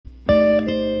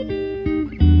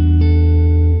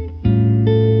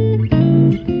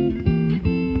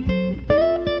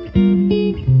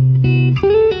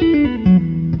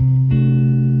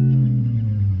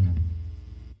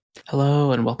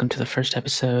the first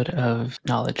episode of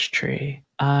Knowledge Tree.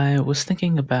 I was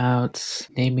thinking about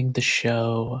naming the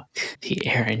show The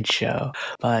Aaron Show,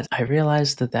 but I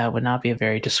realized that that would not be a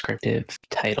very descriptive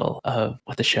title of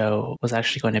what the show was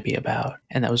actually going to be about.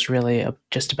 And that was really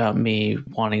just about me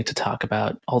wanting to talk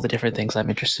about all the different things I'm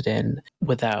interested in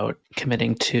without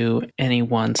committing to any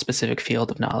one specific field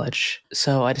of knowledge.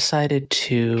 So I decided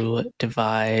to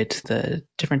divide the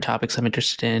different topics I'm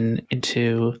interested in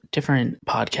into different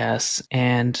podcasts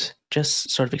and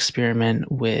just sort of experiment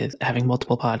with having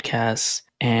multiple podcasts.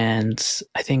 And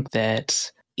I think that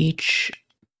each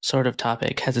sort of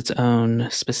topic has its own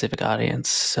specific audience.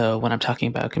 So when I'm talking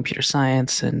about computer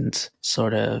science and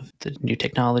sort of the new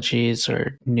technologies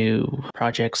or new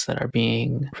projects that are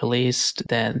being released,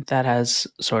 then that has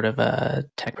sort of a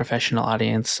tech professional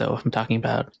audience. So if I'm talking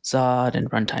about Zod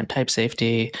and runtime type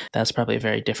safety, that's probably a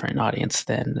very different audience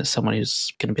than someone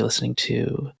who's going to be listening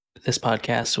to this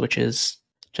podcast, which is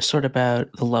just sort of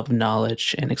about the love of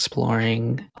knowledge and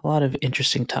exploring a lot of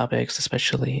interesting topics,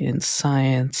 especially in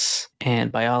science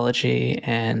and biology,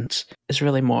 and is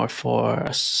really more for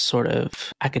a sort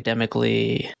of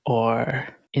academically or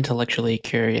intellectually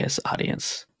curious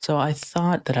audience. So I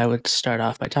thought that I would start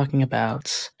off by talking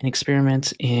about an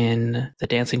experiment in The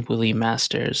Dancing Woolly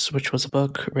Masters, which was a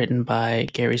book written by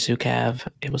Gary Zukav.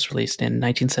 It was released in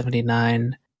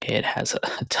 1979. It has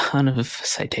a ton of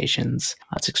citations.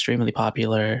 It's extremely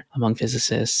popular among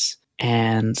physicists.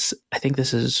 And I think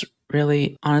this is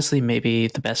really, honestly, maybe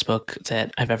the best book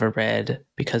that I've ever read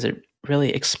because it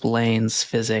really explains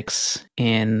physics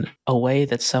in a way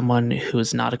that someone who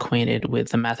is not acquainted with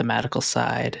the mathematical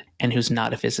side and who's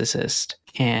not a physicist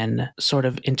can sort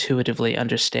of intuitively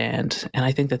understand. And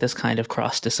I think that this kind of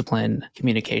cross-discipline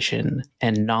communication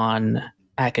and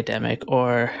non-academic,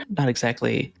 or not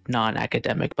exactly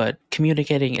non-academic, but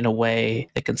communicating in a way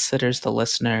that considers the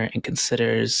listener and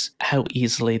considers how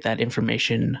easily that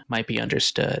information might be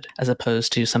understood, as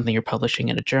opposed to something you're publishing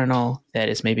in a journal that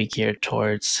is maybe geared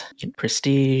towards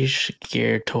prestige,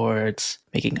 geared towards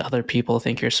making other people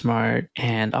think you're smart,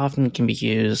 and often can be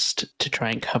used to try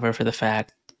and cover for the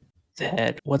fact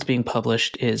that what's being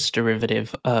published is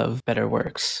derivative of better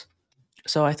works.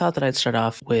 So I thought that I'd start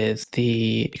off with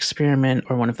the experiment,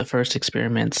 or one of the first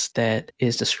experiments that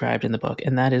is described in the book,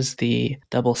 and that is the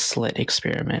double slit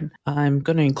experiment. I'm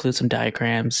going to include some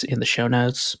diagrams in the show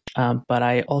notes, but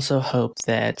I also hope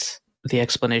that the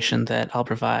explanation that I'll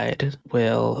provide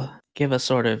will give a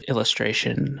sort of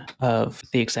illustration of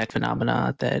the exact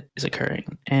phenomena that is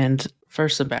occurring. And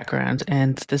first, some background,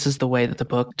 and this is the way that the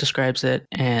book describes it,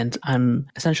 and I'm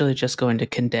essentially just going to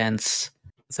condense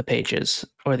the pages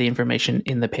or the information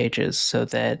in the pages so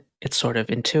that it's sort of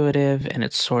intuitive and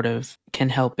it sort of can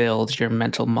help build your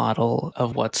mental model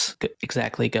of what's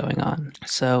exactly going on.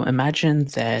 So imagine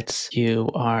that you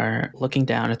are looking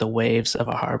down at the waves of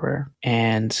a harbor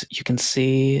and you can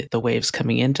see the waves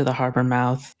coming into the harbor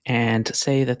mouth, and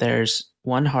say that there's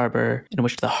one harbor in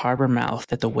which the harbor mouth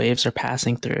that the waves are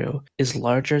passing through is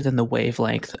larger than the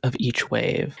wavelength of each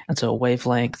wave. And so a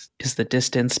wavelength is the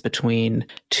distance between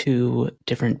two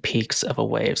different peaks of a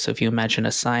wave. So if you imagine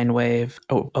a sine wave,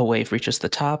 a wave reaches the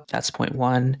top, that's point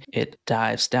one, it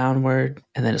dives downward,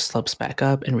 and then it slopes back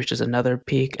up and reaches another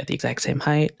peak at the exact same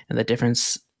height. And the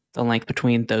difference, the length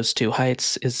between those two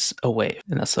heights, is a wave,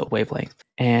 and that's the wavelength.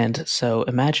 And so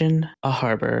imagine a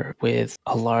harbor with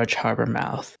a large harbor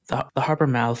mouth. The harbor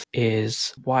mouth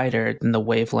is wider than the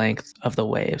wavelength of the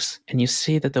waves. And you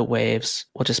see that the waves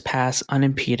will just pass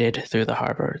unimpeded through the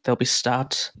harbor. They'll be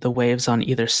stopped. The waves on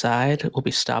either side will be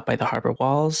stopped by the harbor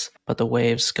walls, but the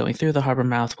waves going through the harbor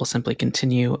mouth will simply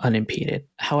continue unimpeded.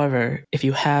 However, if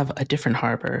you have a different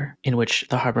harbor in which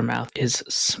the harbor mouth is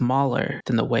smaller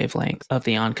than the wavelength of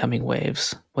the oncoming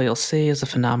waves, what you'll see is a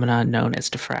phenomenon known as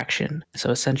diffraction.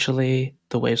 So essentially,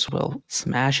 the waves will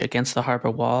smash against the harbor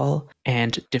wall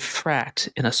and diffract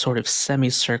in a sort of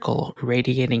semicircle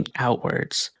radiating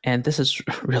outwards. And this is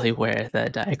really where the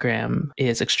diagram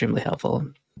is extremely helpful.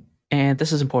 And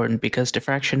this is important because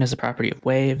diffraction is a property of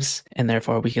waves, and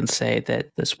therefore we can say that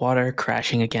this water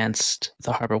crashing against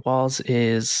the harbor walls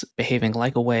is behaving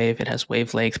like a wave. It has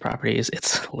wavelength properties.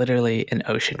 It's literally an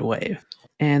ocean wave.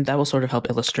 And that will sort of help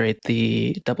illustrate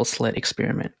the double slit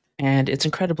experiment. And it's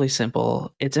incredibly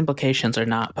simple. Its implications are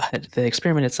not, but the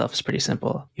experiment itself is pretty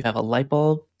simple. You have a light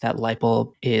bulb. That light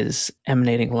bulb is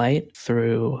emanating light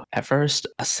through, at first,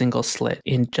 a single slit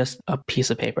in just a piece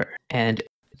of paper. And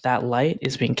that light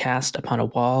is being cast upon a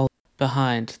wall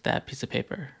behind that piece of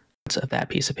paper. So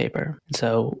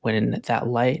when that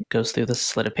light goes through the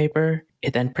slit of paper,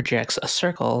 it then projects a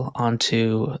circle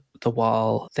onto the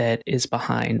wall that is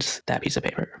behind that piece of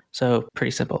paper. So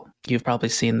pretty simple. You've probably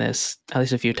seen this at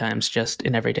least a few times just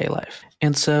in everyday life.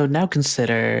 And so now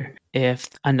consider if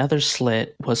another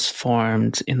slit was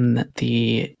formed in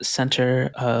the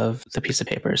center of the piece of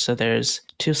paper. So there's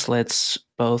two slits,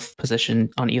 both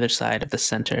positioned on either side of the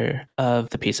center of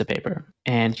the piece of paper.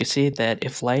 And you see that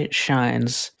if light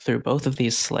shines through both of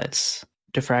these slits,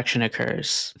 diffraction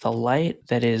occurs. The light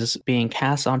that is being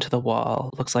cast onto the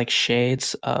wall looks like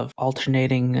shades of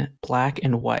alternating black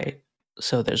and white.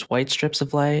 So there's white strips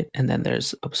of light, and then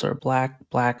there's a sort of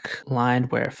black line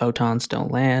where photons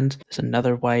don't land. There's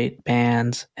another white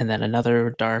band, and then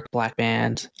another dark black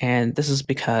band. And this is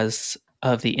because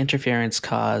of the interference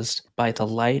caused by the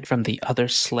light from the other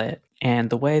slit.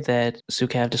 And the way that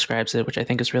Sukev describes it, which I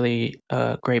think is really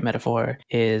a great metaphor,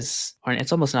 is, or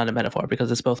it's almost not a metaphor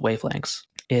because it's both wavelengths,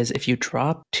 is if you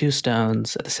drop two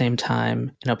stones at the same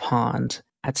time in a pond,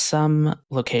 at some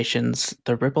locations,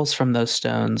 the ripples from those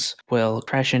stones will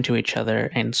crash into each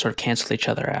other and sort of cancel each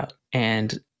other out.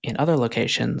 And in other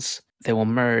locations, they will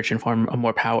merge and form a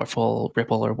more powerful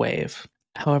ripple or wave.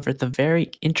 However, the very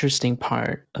interesting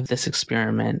part of this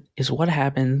experiment is what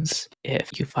happens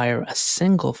if you fire a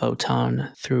single photon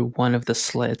through one of the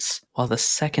slits while the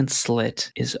second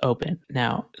slit is open.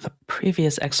 Now, the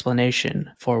previous explanation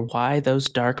for why those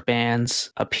dark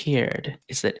bands appeared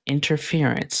is that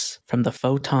interference from the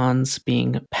photons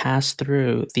being passed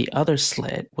through the other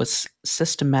slit was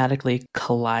systematically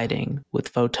colliding with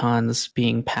photons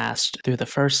being passed through the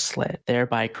first slit,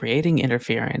 thereby creating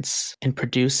interference and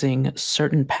producing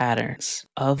certain patterns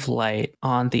of light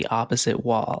on the opposite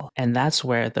wall. And that's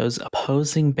where those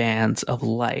opposing bands of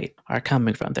light are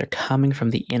coming from. They're coming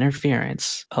from the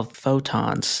interference of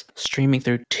photons streaming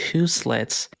through two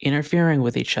slits, interfering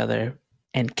with each other,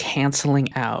 and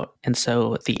canceling out. And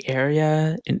so the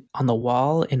area on the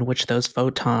wall in which those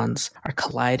photons are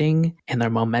colliding and their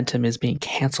momentum is being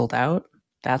canceled out,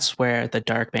 that's where the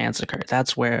dark bands occur.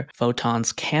 That's where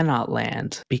photons cannot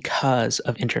land because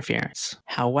of interference.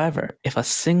 However, if a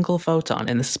single photon,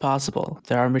 and this is possible,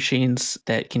 there are machines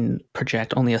that can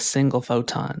project only a single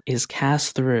photon, is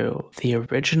cast through the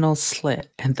original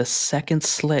slit and the second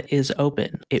slit is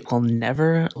open, it will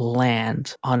never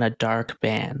land on a dark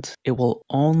band. It will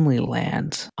only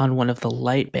land on one of the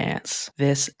light bands.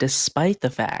 This despite the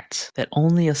fact that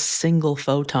only a single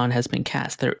photon has been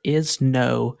cast. There is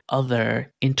no other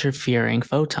interfering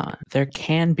photon. There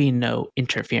can be no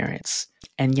interference.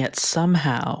 And yet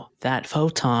somehow that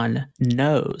photon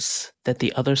knows that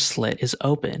the other slit is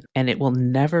open and it will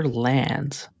never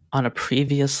land on a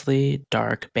previously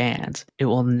dark band. It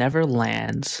will never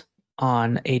land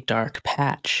on a dark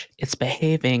patch. It's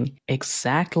behaving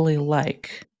exactly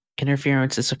like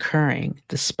interference is occurring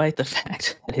despite the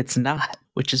fact that it's not,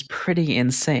 which is pretty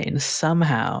insane.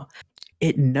 Somehow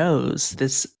it knows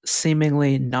this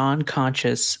seemingly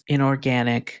non-conscious,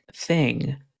 inorganic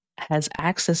thing has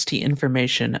access to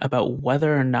information about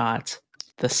whether or not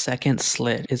the second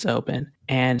slit is open.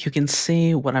 And you can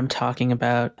see what I'm talking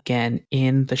about again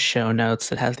in the show notes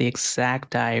that has the exact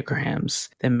diagrams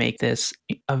that make this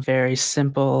a very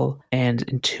simple and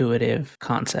intuitive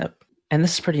concept. And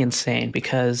this is pretty insane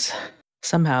because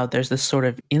somehow there's this sort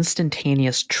of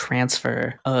instantaneous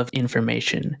transfer of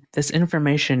information. This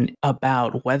information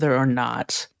about whether or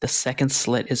not the second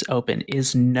slit is open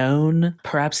is known,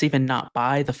 perhaps even not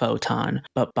by the photon,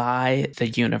 but by the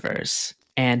universe.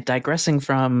 And digressing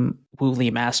from Woolley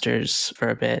Masters for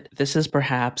a bit, this is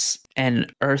perhaps an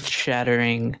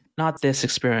earth-shattering, not this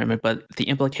experiment, but the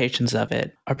implications of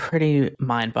it are pretty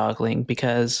mind-boggling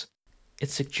because it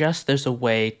suggests there's a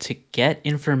way to get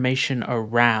information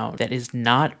around that is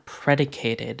not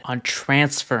predicated on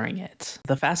transferring it.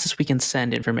 The fastest we can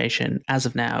send information as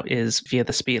of now is via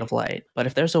the speed of light. But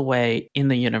if there's a way in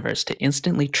the universe to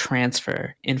instantly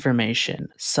transfer information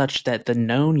such that the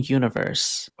known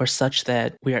universe, or such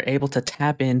that we are able to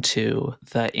tap into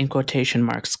the, in quotation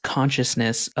marks,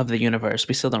 consciousness of the universe,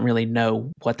 we still don't really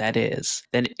know what that is,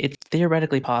 then it's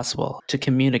theoretically possible to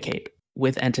communicate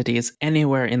with entities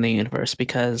anywhere in the universe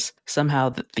because somehow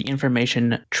the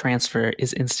information transfer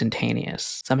is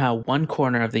instantaneous. Somehow one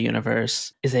corner of the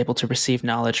universe is able to receive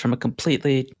knowledge from a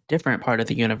completely different part of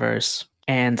the universe,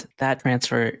 and that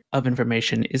transfer of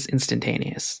information is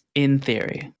instantaneous, in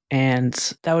theory. And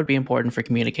that would be important for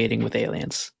communicating with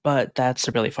aliens. But that's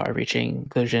a really far-reaching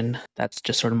conclusion. That's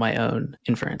just sort of my own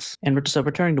inference. And so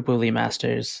returning to Woolley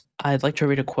Masters, I'd like to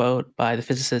read a quote by the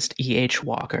physicist E.H.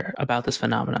 Walker about this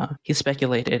phenomena. He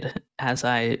speculated, as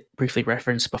I briefly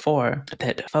referenced before,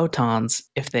 that photons,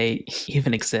 if they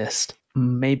even exist,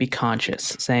 may be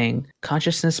conscious, saying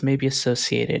consciousness may be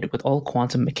associated with all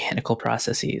quantum mechanical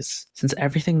processes. Since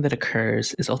everything that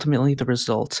occurs is ultimately the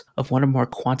result of one or more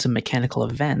quantum mechanical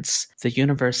events, the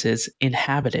universe is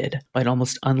inhabited by an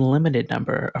almost unlimited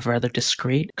number of rather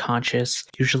discrete, conscious,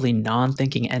 usually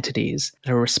non-thinking entities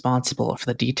that are responsible for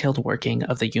the detailed working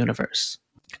of the universe.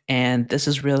 And this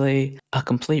is really a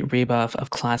complete rebuff of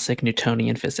classic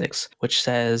Newtonian physics, which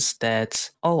says that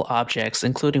all objects,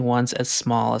 including ones as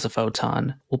small as a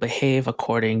photon, will behave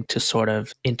according to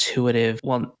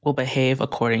will behave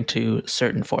according to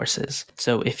certain forces.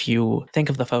 So if you think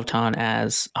of the photon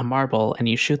as a marble and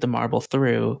you shoot the marble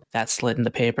through that slit in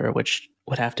the paper, which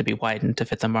would have to be widened to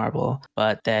fit the marble,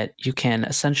 but that you can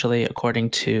essentially, according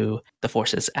to the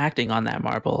forces acting on that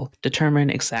marble,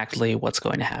 determine exactly what's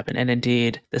going to happen. And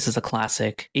indeed, this is a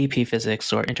classic AP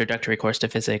physics or introductory course to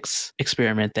physics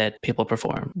experiment that people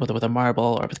perform, whether with a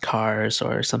marble or with cars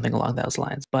or something along those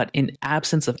lines. But in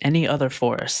absence of any other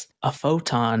force, a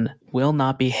photon will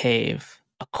not behave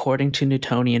according to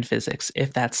Newtonian physics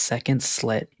if that second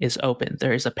slit is open.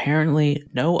 There is apparently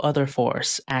no other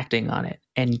force acting on it,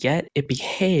 and yet it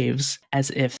behaves as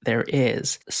if there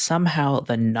is. Somehow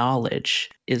the knowledge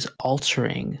is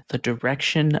altering the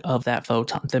direction of that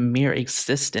photon. The mere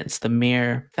existence, the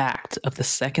mere fact of the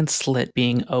second slit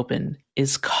being open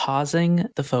is causing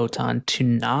the photon to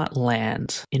not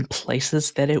land in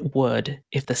places that it would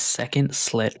if the second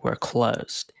slit were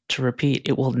closed. To repeat,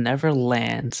 it will never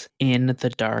land in the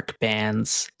dark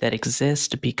bands that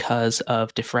exist because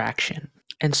of diffraction.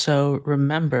 And so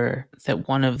remember that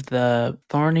one of the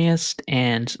thorniest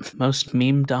and most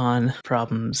memed on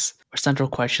problems or central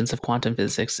questions of quantum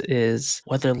physics is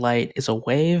whether light is a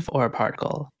wave or a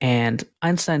particle. And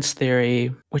Einstein's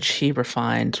theory, which he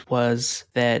refined, was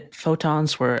that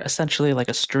photons were essentially like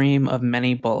a stream of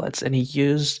many bullets, and he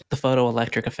used the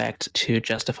photoelectric effect to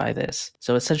justify this.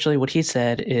 So essentially what he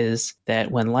said is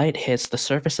that when light hits the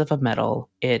surface of a metal,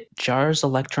 it jars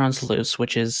electrons loose,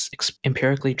 which is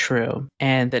empirically true,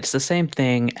 and that's the same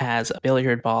thing as a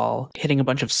billiard ball hitting a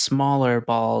bunch of smaller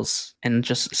balls and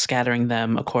just scattering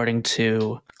them according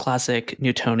to classic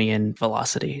Newtonian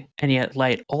velocity. And yet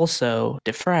light also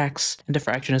diffracts, and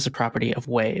diffraction is a property of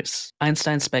waves.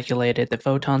 Einstein speculated that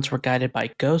photons were guided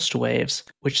by ghost waves,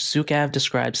 which Zhukav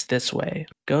describes this way.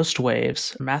 Ghost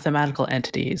waves are mathematical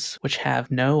entities which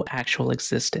have no actual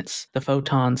existence. The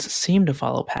photons seem to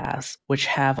follow paths which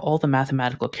have all the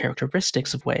mathematical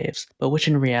characteristics of waves, but which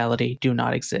in reality do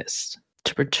not exist.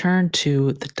 To return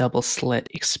to the double slit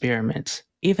experiment,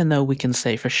 even though we can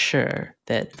say for sure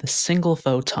that the single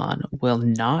photon will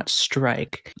not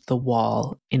strike the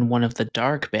wall in one of the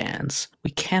dark bands,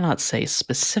 we cannot say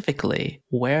specifically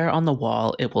where on the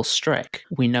wall it will strike.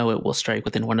 We know it will strike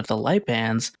within one of the light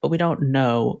bands, but we don't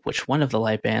know which one of the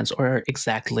light bands or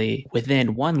exactly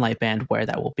within one light band where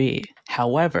that will be.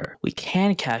 However, we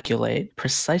can calculate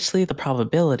precisely the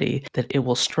probability that it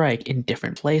will strike in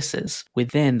different places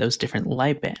within those different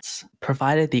light bands,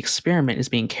 provided the experiment is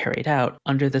being carried out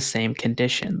under the same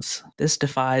conditions. This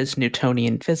defies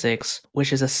Newtonian physics,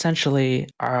 which is essentially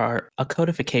a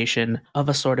codification of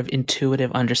a sort of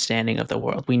intuitive understanding of the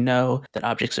world. We know that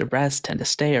objects at rest tend to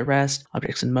stay at rest,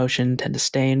 objects in motion tend to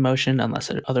stay in motion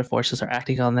unless other forces are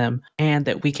acting on them, and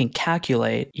that we can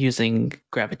calculate using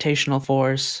gravitational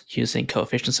force, using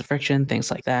coefficients of friction,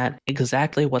 things like that,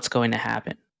 exactly what's going to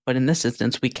happen. But in this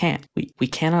instance, we can't. We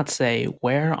cannot say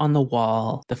where on the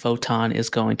wall the photon is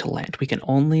going to land. We can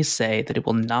only say that it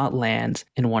will not land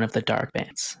in one of the dark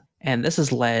bands. And this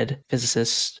has led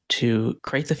physicists to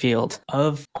create the field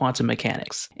of quantum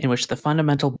mechanics, in which the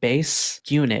fundamental base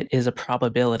unit is a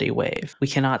probability wave. We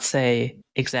cannot say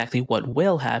exactly what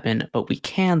will happen, but we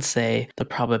can say the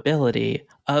probability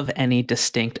of any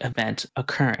distinct event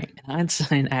occurring. And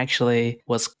Einstein actually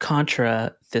was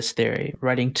contra this theory,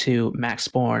 writing to Max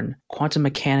Born, "Quantum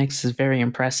mechanics is very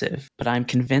impressive, but I'm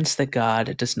convinced that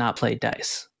God does not play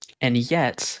dice." And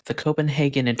yet, the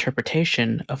Copenhagen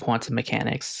interpretation of quantum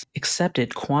mechanics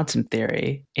accepted quantum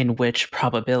theory, in which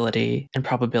probability and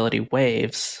probability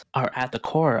waves are at the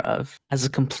core of, as a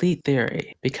complete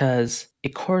theory, because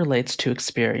it correlates to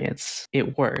experience.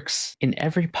 It works in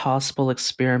every possible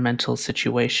experimental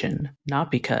situation, not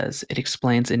because it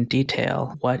explains in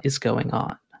detail what is going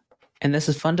on. And this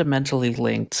is fundamentally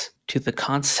linked to the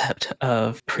concept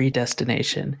of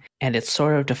predestination, and it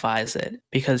sort of defies it,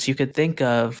 because you could think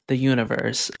of the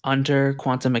universe under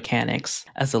quantum mechanics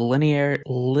as a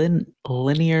linearly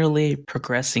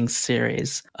progressing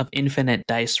series of infinite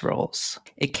dice rolls.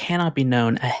 It cannot be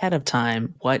known ahead of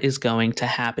time what is going to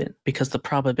happen, because the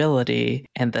probability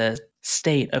and the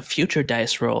state of future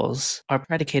dice rolls are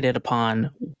predicated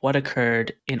upon what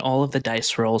occurred in all of the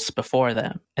dice rolls before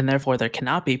them. And therefore, there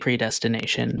cannot be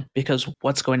predestination because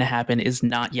what's going to happen is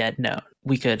not yet known.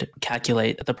 We could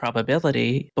calculate the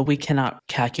probability, but we cannot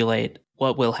calculate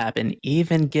what will happen,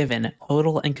 even given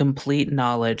total and complete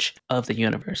knowledge of the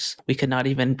universe. We could not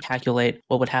even calculate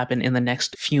what would happen in the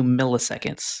next few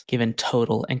milliseconds, given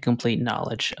total and complete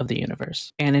knowledge of the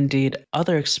universe. And indeed,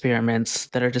 other experiments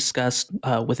that are discussed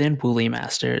within Woolley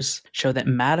Masters show that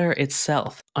matter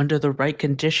itself, under the right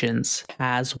conditions,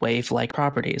 has wave-like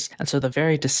properties. And so the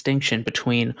very distinction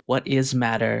between what is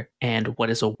matter and what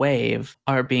is a wave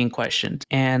are being questioned.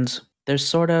 And there's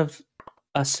sort of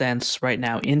a sense right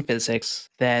now in physics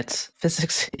that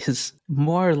physics is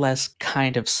more or less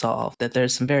kind of solved, that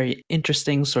there's some very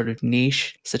interesting sort of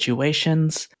niche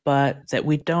situations, but that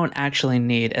we don't actually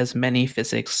need as many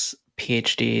physics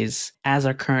PhDs as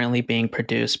are currently being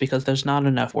produced because there's not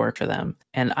enough work for them.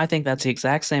 And I think that's the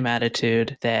exact same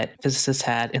attitude that physicists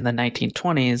had in the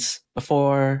 1920s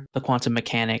before the quantum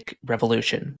mechanic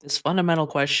revolution. This fundamental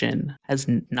question has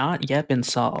not yet been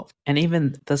solved, and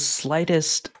even the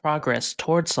slightest progress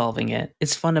towards solving it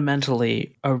is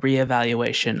fundamentally a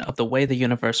reevaluation of the way the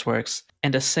universe works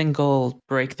and a single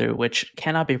breakthrough which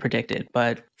cannot be predicted.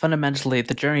 But fundamentally,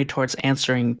 the journey towards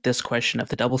answering this question of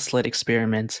the double slit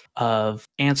experiment, of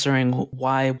answering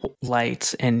why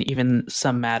light and even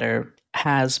some matter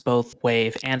has both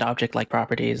wave and object-like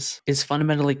properties, is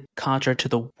fundamentally contra to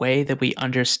the way that we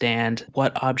understand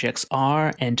what objects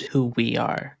are and who we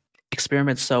are.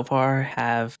 Experiments so far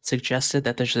have suggested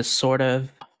that there's this sort of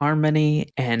harmony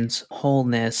and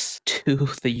wholeness to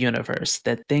the universe,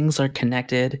 that things are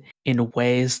connected in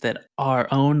ways that our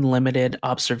own limited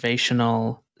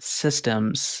observational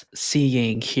systems,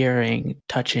 seeing, hearing,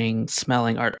 touching,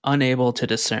 smelling, are unable to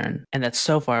discern. And that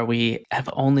so far we have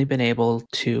only been able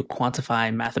to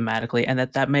quantify mathematically, and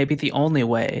that may be the only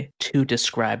way to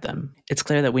describe them. It's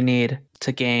clear that we need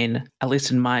to gain, at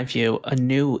least in my view, a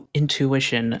new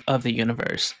intuition of the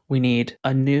universe. We need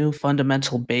a new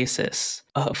fundamental basis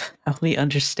of how we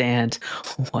understand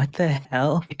what the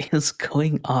hell is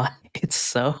going on. It's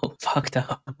so fucked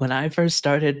up. When I first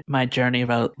started my journey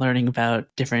about learning about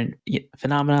different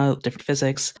phenomena, different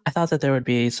physics, I thought that there would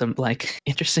be some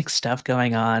interesting stuff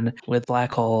going on with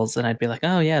black holes, and I'd be like,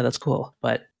 oh yeah, that's cool.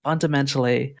 But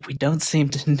fundamentally, we don't seem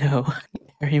to know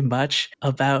very much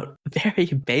about very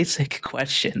basic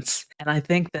questions. And I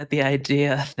think that the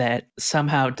idea that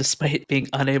somehow, despite being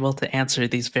unable to answer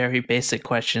these very basic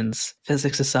questions,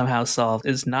 physics is somehow solved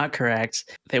is not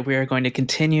correct. That we are going to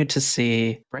continue to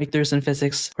see breakthroughs in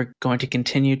physics. We're going to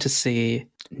continue to see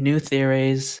new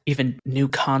theories, even new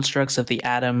constructs of the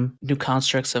atom, new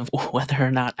constructs of whether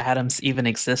or not atoms even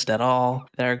exist at all,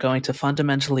 that are going to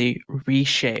fundamentally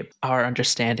reshape our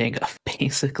understanding of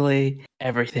basically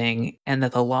everything, and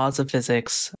that the laws of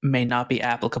physics may not be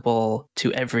applicable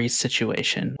to every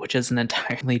situation, which is an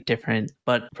entirely different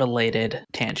but related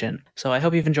tangent. So I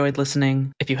hope you've enjoyed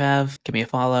listening. If you have, give me a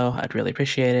follow. I'd really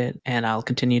appreciate it. And I'll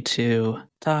continue to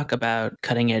talk about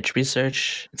cutting edge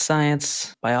research,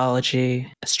 science,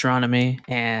 biology, astronomy,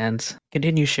 and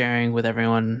continue sharing with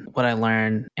everyone what I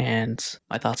learn and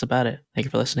my thoughts about it. Thank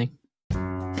you for listening.